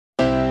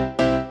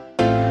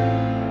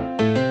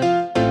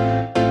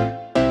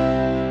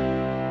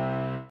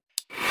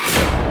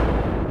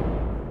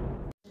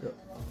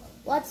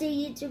What's up,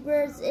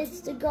 YouTubers?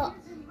 It's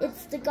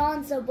the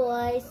Gonzo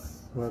Boys.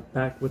 We're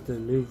back with a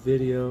new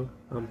video.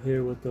 I'm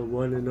here with the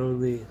one and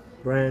only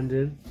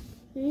Brandon.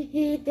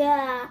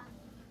 Yeah.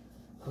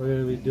 We're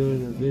gonna be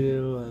doing a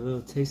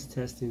little taste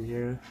testing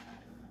here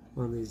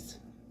on these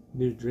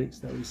new drinks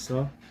that we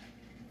saw.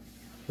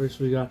 First,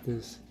 we got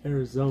this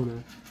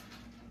Arizona,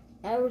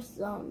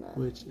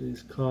 which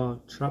is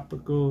called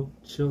Tropical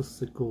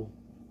Chillzicle.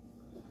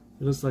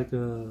 It looks like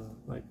a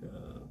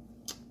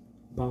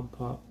bomb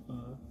pop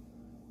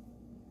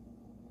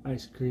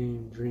ice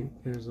cream drink.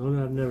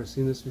 Arizona. I've never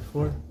seen this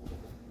before,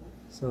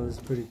 so it's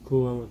pretty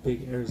cool. I'm a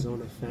big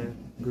Arizona fan.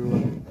 Grew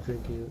up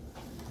drinking it.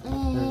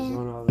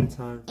 Arizona all the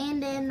time.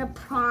 And then the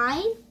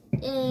prime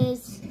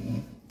is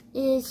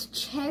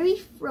cherry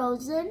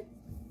frozen.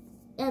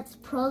 It's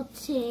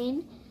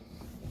protein,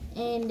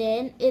 and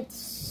then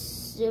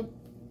it's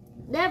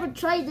never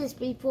tried this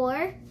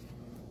before.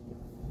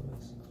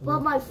 But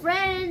my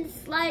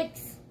friends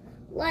likes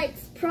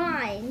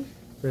prime.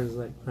 Friends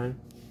like prime?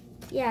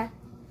 Yeah,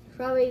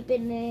 strawberry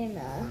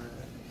banana.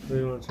 What do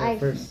you want to try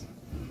first?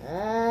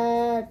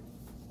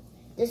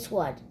 This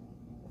one,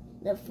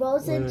 the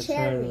frozen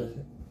cherry.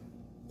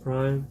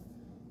 Prime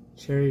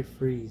cherry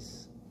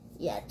freeze.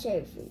 Yeah,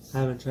 cherry freeze. I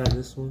haven't tried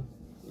this one.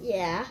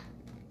 Yeah.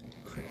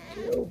 Crack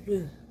it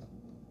open.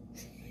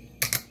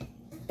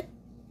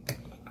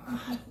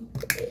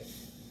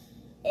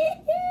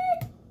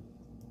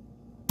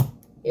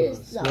 You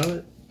smell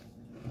it?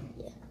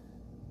 Yeah.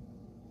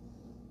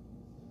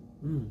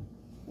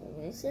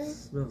 It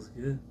smells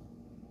good.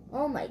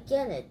 Oh my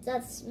goodness,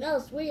 that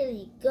smells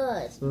really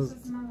good. What's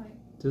it smell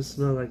like? Just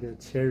smell like a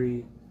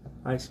cherry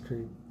ice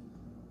cream.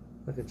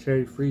 Like a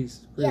cherry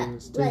freeze. Yeah,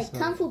 like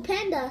Kung Fu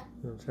Panda.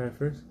 You want to try it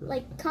first?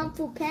 Like Kung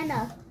Fu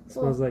Panda.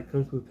 Smells like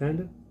Kung Fu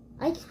Panda?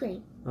 Ice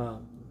cream. Oh.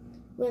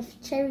 With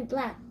cherry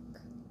black.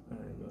 There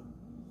you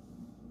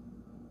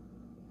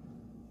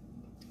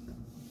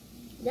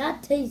go.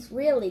 That tastes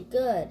really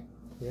good.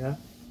 Yeah?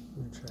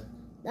 Let me try.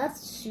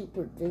 That's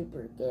super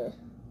duper good.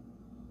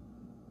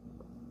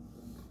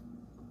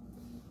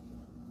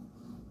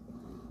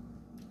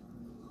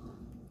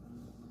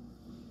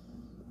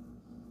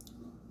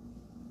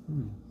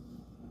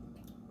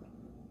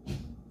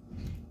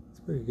 It's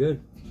pretty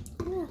good.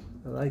 Yeah.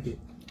 I like it.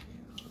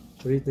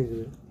 What do you think of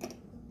it?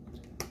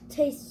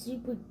 Tastes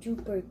super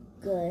duper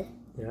good.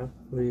 Yeah?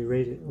 What do you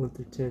rate it? 1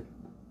 through 10?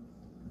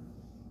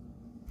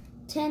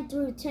 10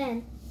 through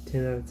 10.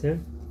 10 out of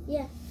 10?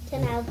 Yeah,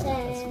 10 out of 10.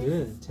 That's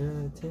good. 10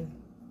 out of 10.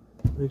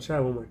 Let me try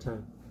one more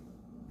time.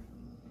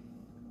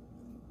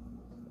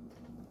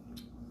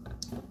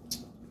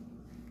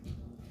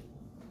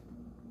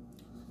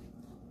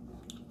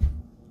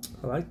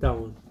 I like that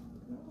one.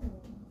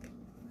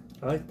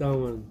 I like that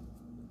one.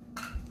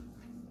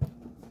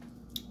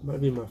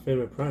 Might be my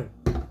favorite prime.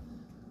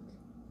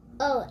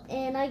 Oh,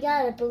 and I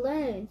got a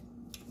balloon.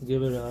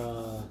 Give it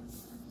a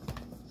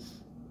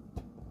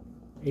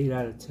 8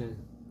 out of 10.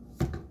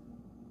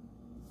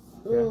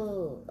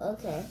 Ooh,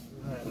 okay.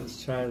 Alright,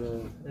 let's try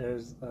the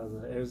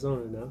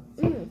Arizona now.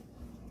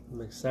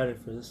 I'm excited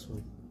for this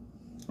one.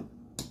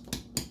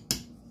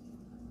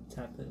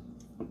 Tap it.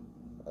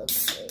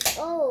 Okay.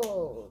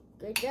 Oh,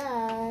 good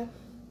job.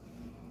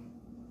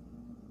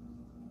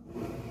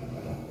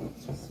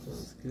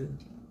 Smells good.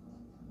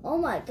 Oh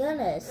my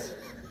goodness.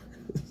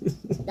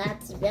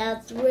 That's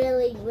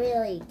really,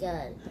 really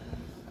good.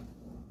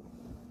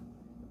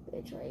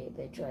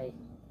 Betray.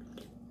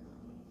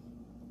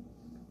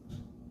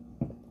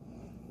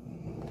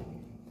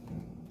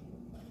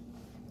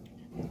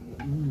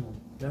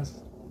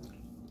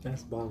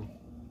 That's bomb.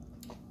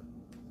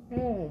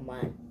 Oh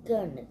my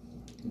goodness.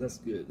 That's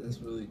good. That's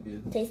really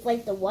good. Tastes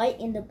like the white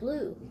and the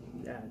blue.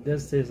 Yeah, it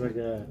does taste like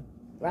a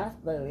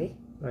raspberry.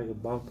 Like a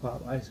bomb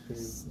pop ice cream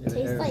in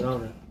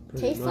Arizona.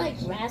 Tastes like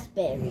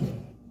raspberry.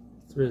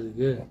 It's really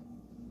good.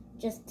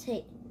 Just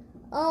taste.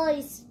 Oh,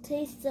 it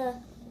tastes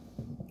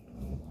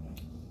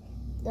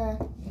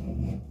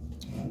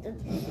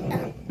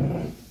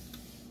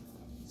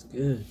It's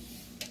good.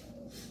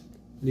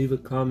 Leave a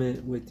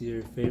comment with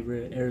your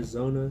favorite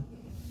Arizona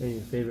and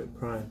your favorite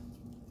prime.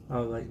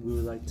 We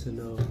would like to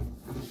know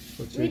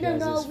what your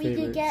guys' favorites. We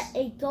could get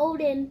a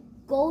golden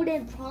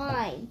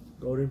prime.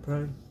 Golden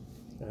prime?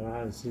 I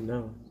haven't seen that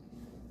one.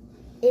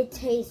 It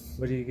tastes.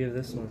 What do you give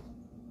this one?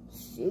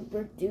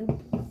 Super duper.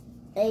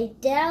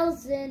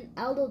 1,000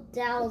 out of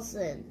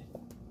 1,000.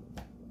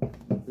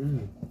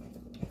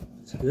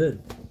 It's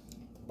good.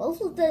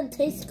 Both of them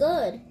taste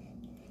good.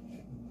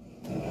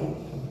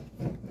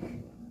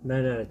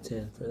 9 out of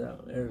 10 for that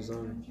one,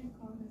 Arizona.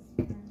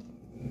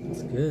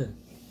 It's good.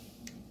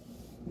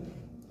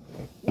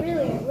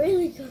 Really,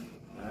 really good.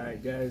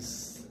 Alright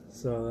guys,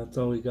 so that's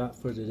all we got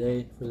for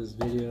today, for this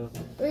video.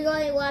 We're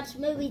going to watch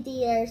movie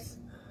theaters.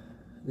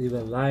 Leave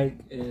a like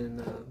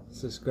and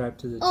subscribe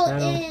to the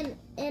channel. Oh,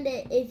 and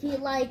if you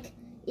like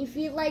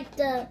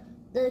the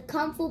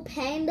Kung Fu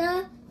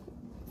Panda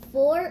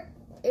 4,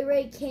 it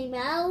already came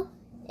out,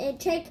 and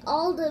check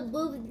all the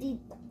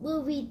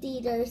movie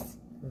theaters.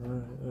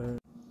 Alright.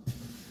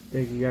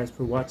 Thank you guys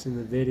for watching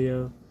the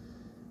video.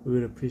 We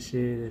would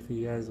appreciate it if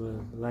you guys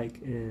would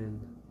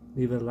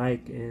leave a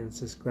like and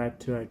subscribe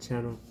to our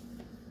channel.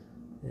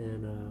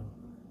 And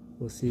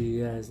we'll see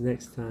you guys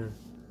next time.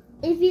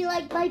 If you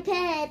like my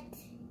pet.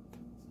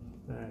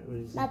 Alright, what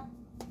is it?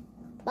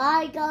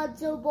 Bye,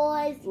 Gonzo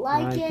boys.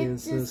 Like and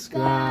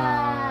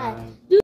subscribe.